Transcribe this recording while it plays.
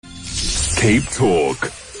Cape Talk.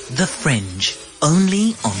 The Fringe,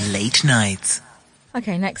 only on late nights.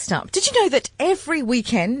 Okay, next up. Did you know that every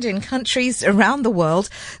weekend in countries around the world,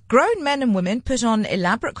 grown men and women put on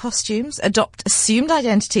elaborate costumes, adopt assumed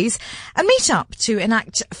identities, and meet up to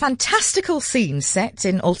enact fantastical scenes set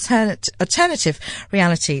in alternative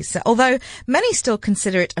realities? Although many still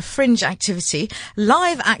consider it a fringe activity,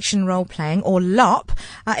 live action role-playing, or LARP,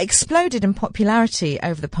 exploded in popularity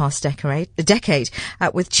over the past decade,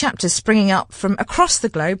 with chapters springing up from across the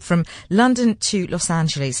globe, from London to Los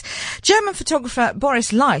Angeles. German photographer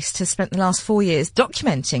Boris Leist has spent the last 4 years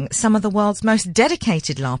documenting some of the world's most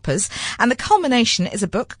dedicated LARPers, and the culmination is a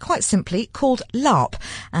book, quite simply, called LARP.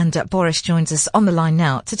 And Boris joins us on the line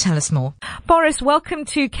now to tell us more. Boris, welcome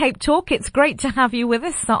to Cape Talk. It's great to have you with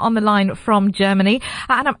us on the line from Germany.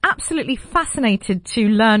 And I'm absolutely fascinated to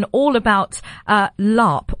learn all about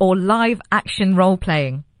LARP, or live action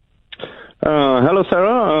role-playing. Hello,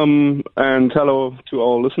 Sarah, and hello to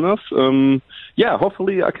all listeners. Yeah,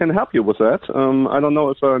 hopefully I can help you with that. I don't know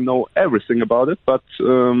if I know everything about it, but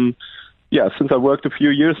yeah, since I worked a few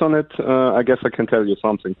years on it, I guess I can tell you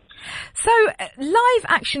something. So, live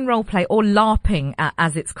action roleplay, or LARPing,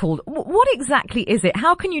 as it's called, what exactly is it?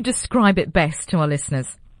 How can you describe it best to our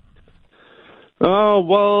listeners?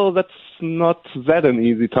 Well, that's not that an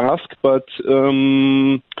easy task, but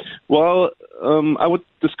I would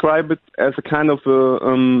describe it as a kind of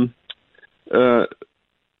a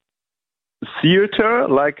theater,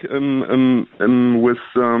 like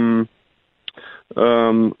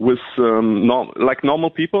like normal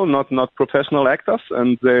people, not professional actors,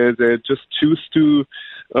 and they just choose to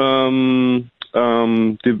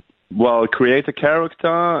create a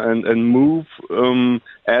character and move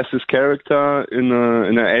as this character in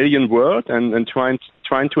an alien world and trying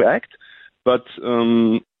to act, but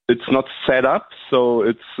it's not set up, so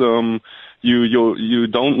it's you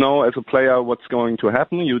don't know as a player what's going to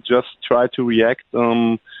happen. You just try to react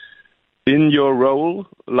in your role,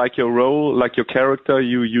 like your character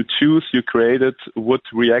you choose, you created, would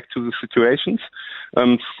react to the situations,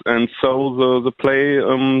 and so the play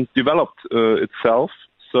developed itself.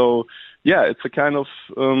 So yeah, it's a kind of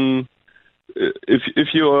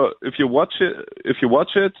if you watch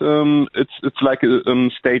it, it's like a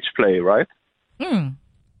stage play, right? Mm.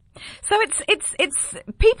 So it's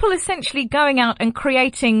people essentially going out and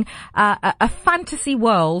creating a fantasy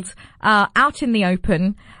world out in the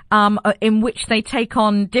open, in which they take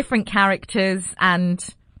on different characters and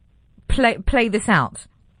play this out.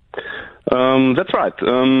 That's right.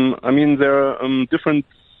 I mean, there are different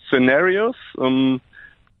scenarios,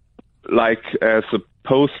 like as a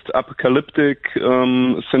post-apocalyptic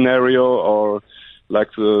scenario, or like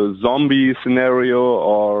the zombie scenario,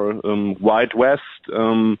 or Wild West.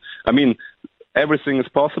 I mean, everything is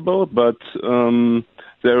possible, but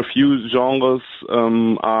there are a few genres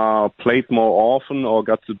are played more often or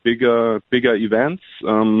got the bigger events.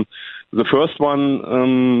 The first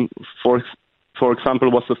one, for example,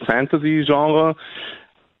 was the fantasy genre.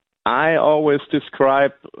 I always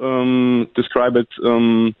describe it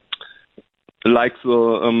like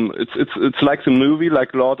it's like the movie,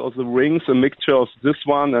 like Lord of the Rings, a mixture of this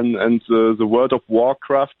one and the World of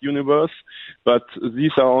Warcraft universe, but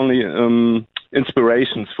these are only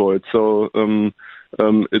inspirations for it. So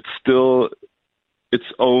it's still its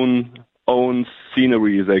own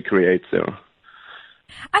scenery they create there.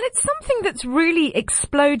 And it's something that's really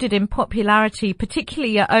exploded in popularity,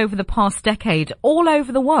 particularly over the past decade, all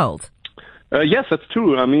over the world. Yes, that's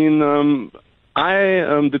true. I mean, I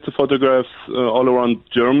did the photographs all around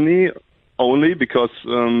Germany only because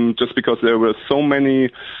there were so many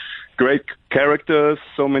great characters,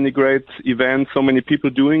 so many great events, so many people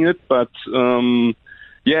doing it. But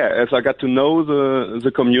yeah, as I got to know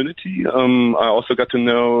the community, I also got to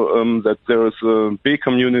know that there is a big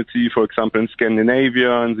community, for example, in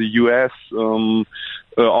Scandinavia and the US,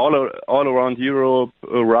 all around Europe,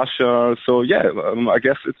 Russia. So yeah, I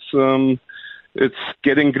guess it's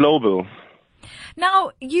getting global.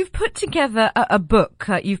 Now, you've put together a book.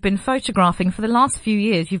 You've been photographing for the last few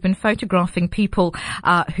years. You've been photographing people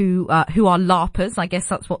who are LARPers. I guess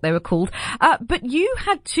that's what they were called. But you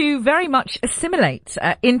had to very much assimilate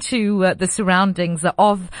into the surroundings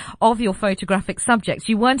of your photographic subjects.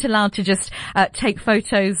 You weren't allowed to just take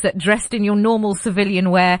photos dressed in your normal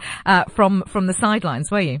civilian wear from the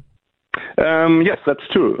sidelines, were you? Yes, that's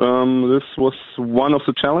true. This was one of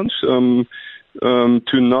the challenge.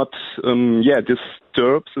 To not,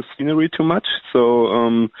 disturb the scenery too much. So,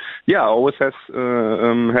 I always had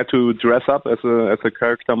to dress up as a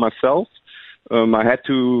character myself. I had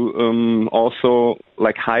to also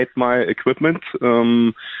hide my equipment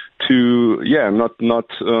to not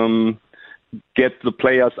get the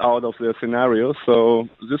players out of their scenario. So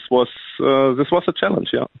this was a challenge,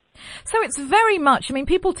 yeah. So it's very much, I mean,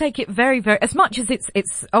 people take it very, very, as much as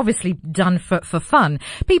it's obviously done for fun,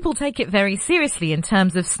 people take it very seriously in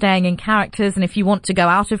terms of staying in characters, and if you want to go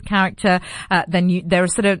out of character, then there are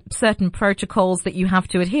sort of certain protocols that you have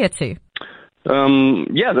to adhere to.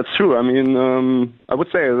 Yeah, that's true. I mean, I would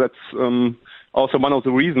say that's also one of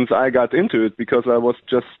the reasons I got into it, because I was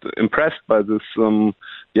just impressed by this,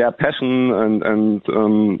 passion and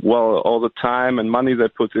all the time and money they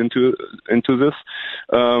put into this.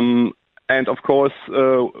 And of course,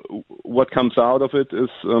 what comes out of it is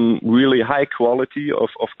really high quality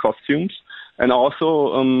of costumes, and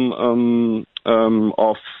also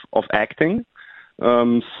of acting.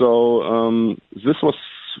 So this was,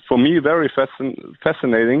 for me, very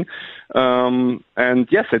fascinating. And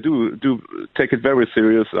yes, I do take it very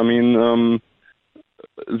serious. I mean,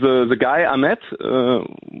 the guy I met,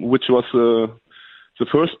 which was the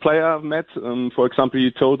first player I've met, for example,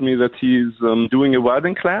 he told me that he's doing a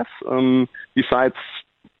welding class, besides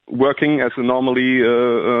working as a normally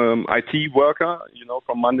IT worker,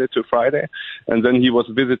 from Monday to Friday. And then he was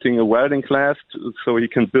visiting a welding class so he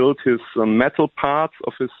can build his metal parts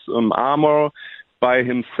of his armor by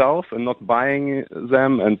himself and not buying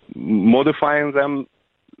them and modifying them,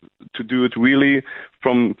 to do it really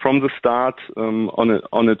from the start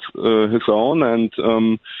his own. And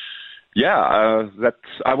that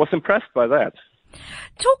I was impressed by that.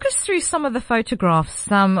 Talk us through some of the photographs.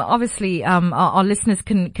 Obviously, our listeners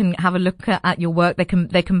can have a look at your work. They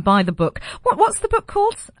can buy the book. What's the book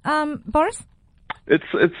called, Boris?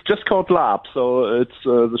 It's just called LARP, so it's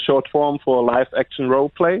the short form for live action role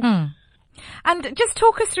play. And just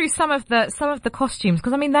talk us through some of the costumes,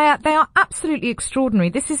 because I mean they are absolutely extraordinary.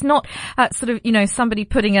 This is not sort of somebody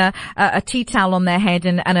putting a tea towel on their head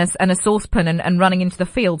and a saucepan and running into the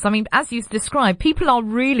fields. I mean, as you described, people are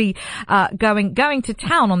really going to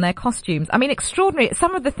town on their costumes. I mean, extraordinary.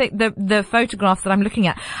 Some of the photographs that I'm looking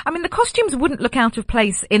at, I mean, the costumes wouldn't look out of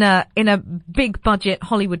place in a big budget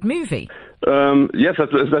Hollywood movie. Yes,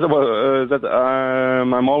 that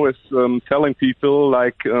I'm always telling people,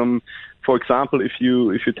 like, for example, if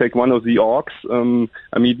you take one of the orcs,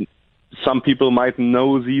 I mean, some people might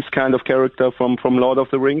know these kind of character from Lord of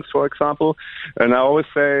the Rings, for example, and I always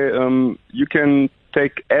say you can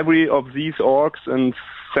take every of these orcs and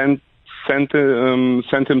send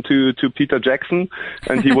him to Peter Jackson,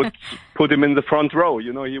 and he would put him in the front row.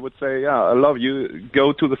 He would say, "Yeah, I love you.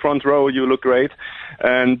 Go to the front row. You look great,"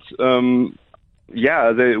 and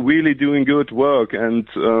they're really doing good work. And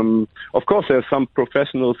of course, there's some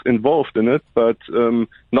professionals involved in it, but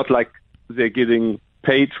not like they're getting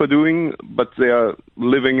paid for doing, but they are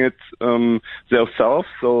living it themselves.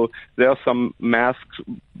 So there are some masked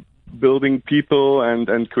building people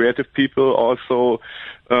and creative people also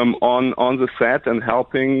on the set and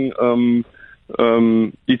helping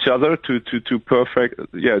each other to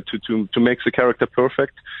make the character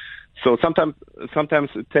perfect. So sometimes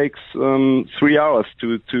it takes 3 hours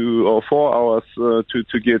or 4 hours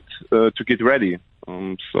to get ready.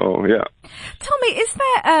 So yeah. Tell me, is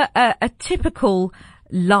there a typical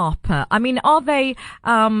LARPer? I mean, are they,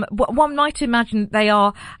 one might imagine they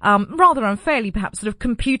are, rather unfairly perhaps, sort of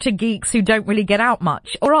computer geeks who don't really get out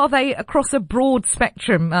much, or are they across a broad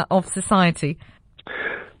spectrum of society?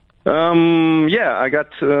 I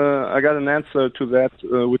got an answer to that,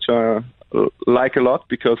 which I like a lot,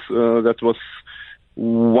 because that was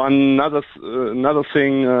another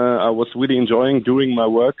thing I was really enjoying doing my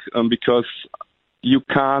work, because you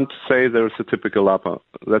can't say there's a typical LARPer.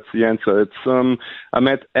 That's the answer. It's I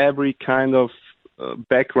met every kind of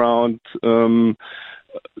background. There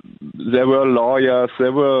were lawyers,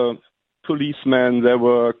 there were policemen, there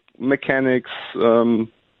were mechanics,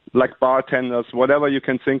 like bartenders, whatever you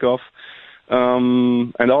can think of,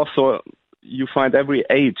 and also you find every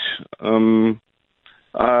age. I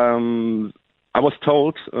was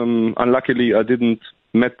told, unluckily I didn't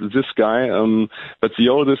met this guy, but the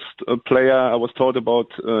oldest player I was told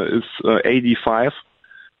about is 85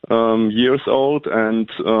 years old, and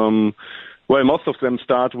most of them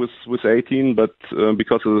start with 18, but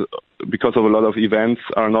because of a lot of events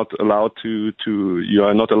you are not allowed to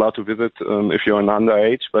visit if you're an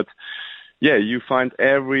underage. But yeah, you find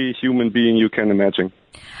every human being you can imagine.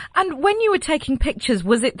 And when you were taking pictures,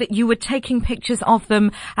 was it that you were taking pictures of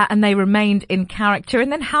them and they remained in character?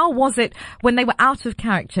 And then how was it when they were out of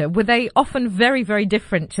character? Were they often very, very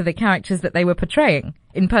different to the characters that they were portraying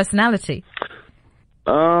in personality?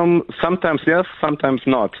 Sometimes yes, sometimes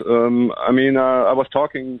not. I mean, I was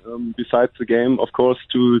talking besides the game, of course,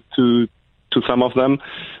 to some of them,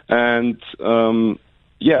 and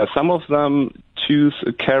some of them choose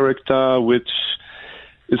a character which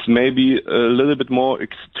is maybe a little bit more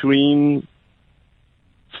extreme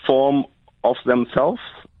form of themselves.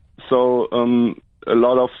 So a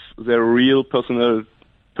lot of their real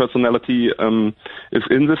personality is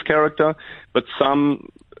in this character, but some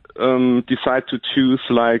decide to choose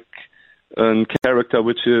like a character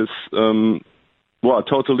which is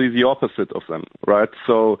totally the opposite of them, right?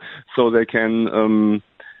 So they can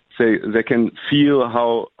they can feel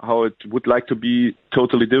how it would like to be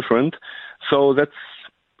totally different. So that's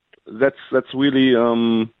really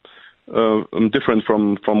different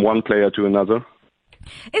from one player to another.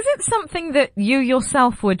 Is it something that you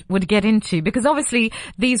yourself would get into? Because obviously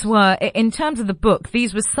these were, in terms of the book,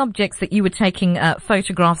 these were subjects that you were taking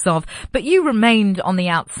photographs of, but you remained on the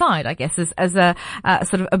outside, I guess, as a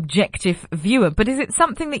sort of objective viewer. But is it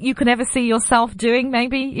something that you could ever see yourself doing,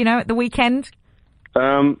 maybe, at the weekend?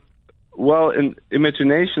 Well, in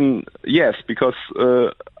imagination, yes, because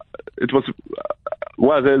it was,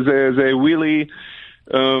 they really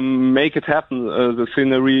make it happen. The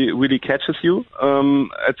scenery really catches you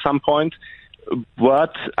at some point,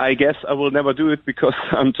 but I guess I will never do it because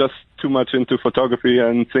I'm just too much into photography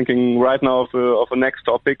and thinking right now of a next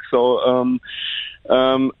topic. So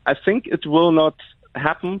I think it will not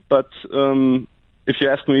happen. But if you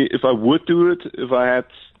ask me if I would do it, if I had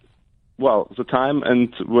the time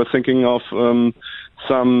and were thinking of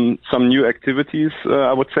some new activities,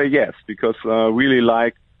 I would say yes, because I really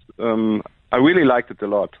liked it a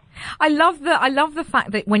lot. I love the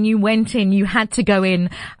fact that when you went in, you had to go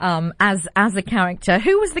in as a character.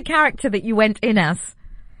 Who was the character that you went in as?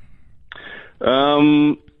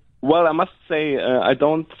 Well, I must say I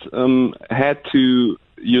don't had to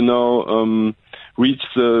reach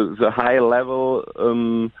the high level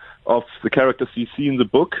of the characters you see in the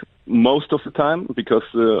book most of the time, because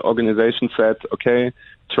the organization said, okay,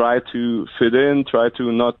 try to fit in, try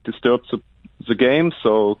to not disturb the game,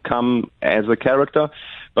 so come as a character.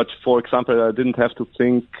 But for example, I didn't have to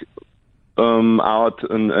think out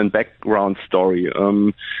a background story.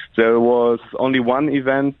 There was only one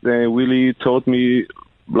event they really told me,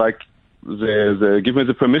 like, they give me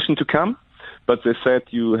the permission to come, but they said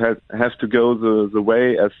you have to go the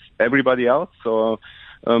way as everybody else. So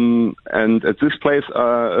and at this play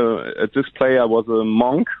I was a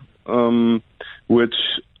monk, which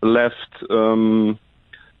left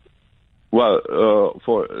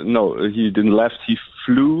he didn't left. He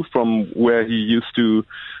flew from where he used to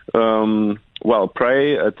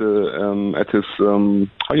pray at his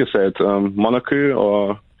monarchy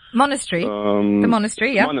or monastery. The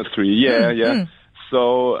monastery, yeah. Monastery, yeah.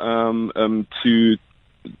 So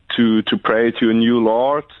to pray to a new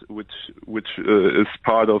lord, which is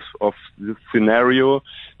part of the scenario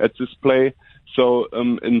at this play. So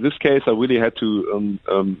in this case, I really had to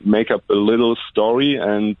make up a little story,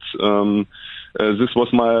 and this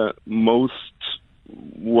was my most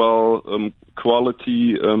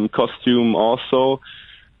quality costume also.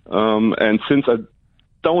 And since I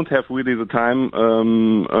don't have really the time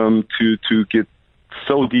to get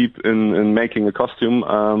so deep in making a costume,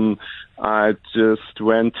 I just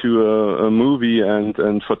went to a movie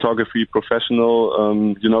and photography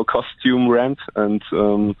professional, costume rent, and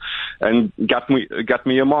got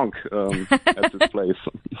me a monk at this place.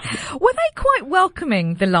 Were they quite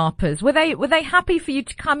welcoming, the LARPers? Were they happy for you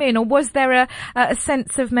to come in, or was there a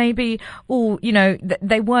sense of maybe,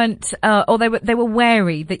 they weren't, or they were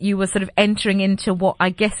wary that you were sort of entering into what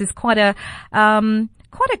I guess is quite a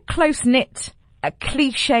close knit, a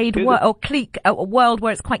cliched world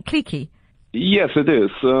where it's quite cliquey? Yes, it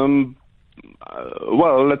is.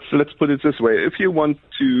 Let's put it this way: if you want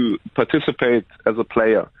to participate as a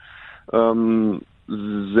player,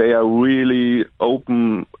 they are really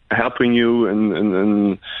open, helping you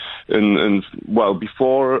in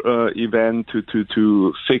before event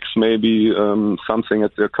to fix maybe something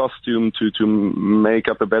at their costume, to make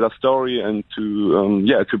up a better story, and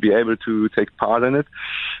to be able to take part in it.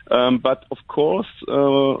 But of course,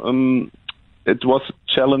 it was a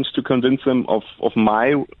challenge to convince them of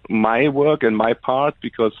my work and my part,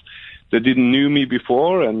 because they didn't knew me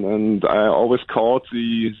before, and I always called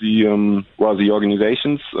the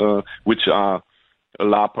organizations, which are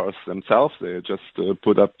LARPers themselves. They just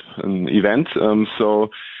put up an event, and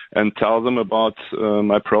tell them about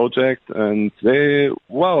my project, and I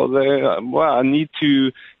need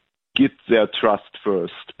to get their trust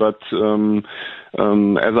first. But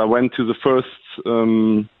as I went to the first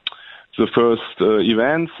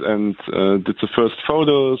events and did the first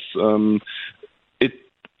photos,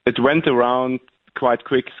 it went around quite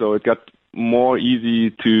quick, so it got more easy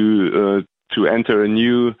to to enter a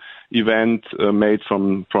new event made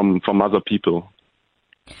from other people.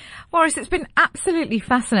 Boris, it's been absolutely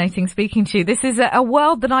fascinating speaking to you. This is a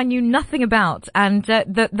world that I knew nothing about, and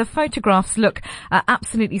the photographs look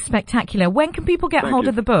absolutely spectacular. When can people get hold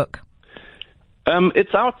of the book?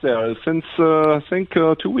 It's out there since I think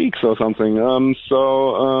 2 weeks or something.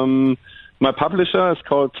 So my publisher is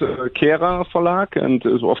called Kera Verlag, and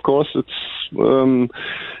of course it's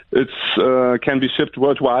can be shipped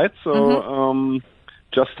worldwide. So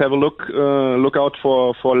just have a look out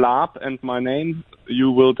for Lab and my name.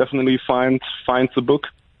 You will definitely find the book.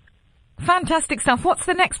 Fantastic stuff. What's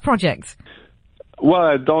the next project? Well,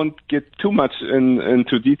 I don't get too much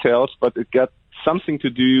into details, but it got something to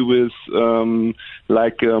do with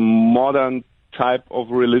like a modern type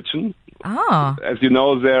of religion. As you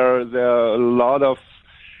know, there are a lot of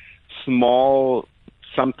small,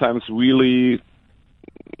 sometimes really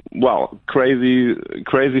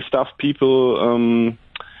crazy stuff people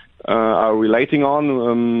are relating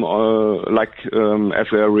on, as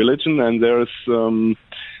their religion, and there's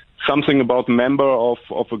something about member of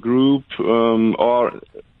a group, a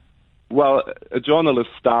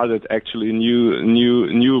journalist started actually a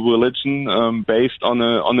new religion based on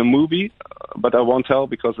a movie, but I won't tell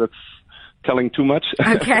because that's telling too much.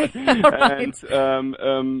 Okay, all right.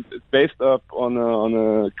 And based up on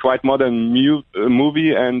a quite modern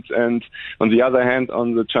movie, and on the other hand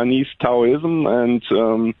on the Chinese Taoism, and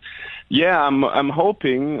I'm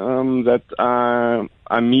hoping that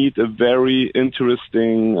I meet a very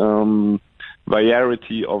interesting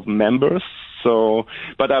variety of members. So,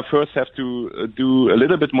 but I first have to do a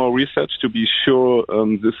little bit more research to be sure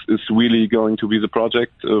this is really going to be the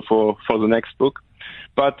project for the next book.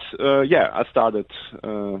 But I started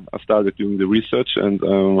doing the research, and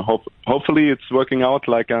hopefully it's working out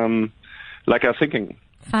like I'm thinking.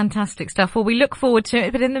 Fantastic stuff. Well, we look forward to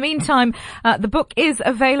it. But in the meantime, the book is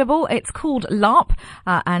available. It's called LARP,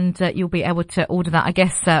 and you'll be able to order that, I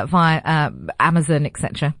guess, via Amazon,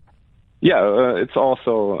 etc. Yeah, it's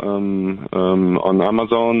also on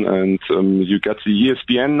Amazon, and you get the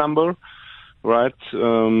ESPN number, right?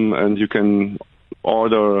 And you can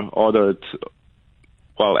order it.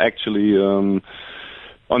 Well, actually, on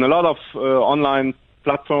a lot of online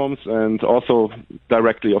platforms, and also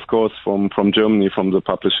directly, of course, from Germany, from the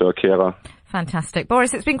publisher Kera. Fantastic.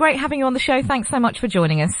 Boris, it's been great having you on the show. Thanks so much for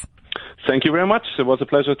joining us. Thank you very much. It was a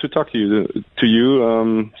pleasure to talk to you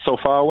so far away.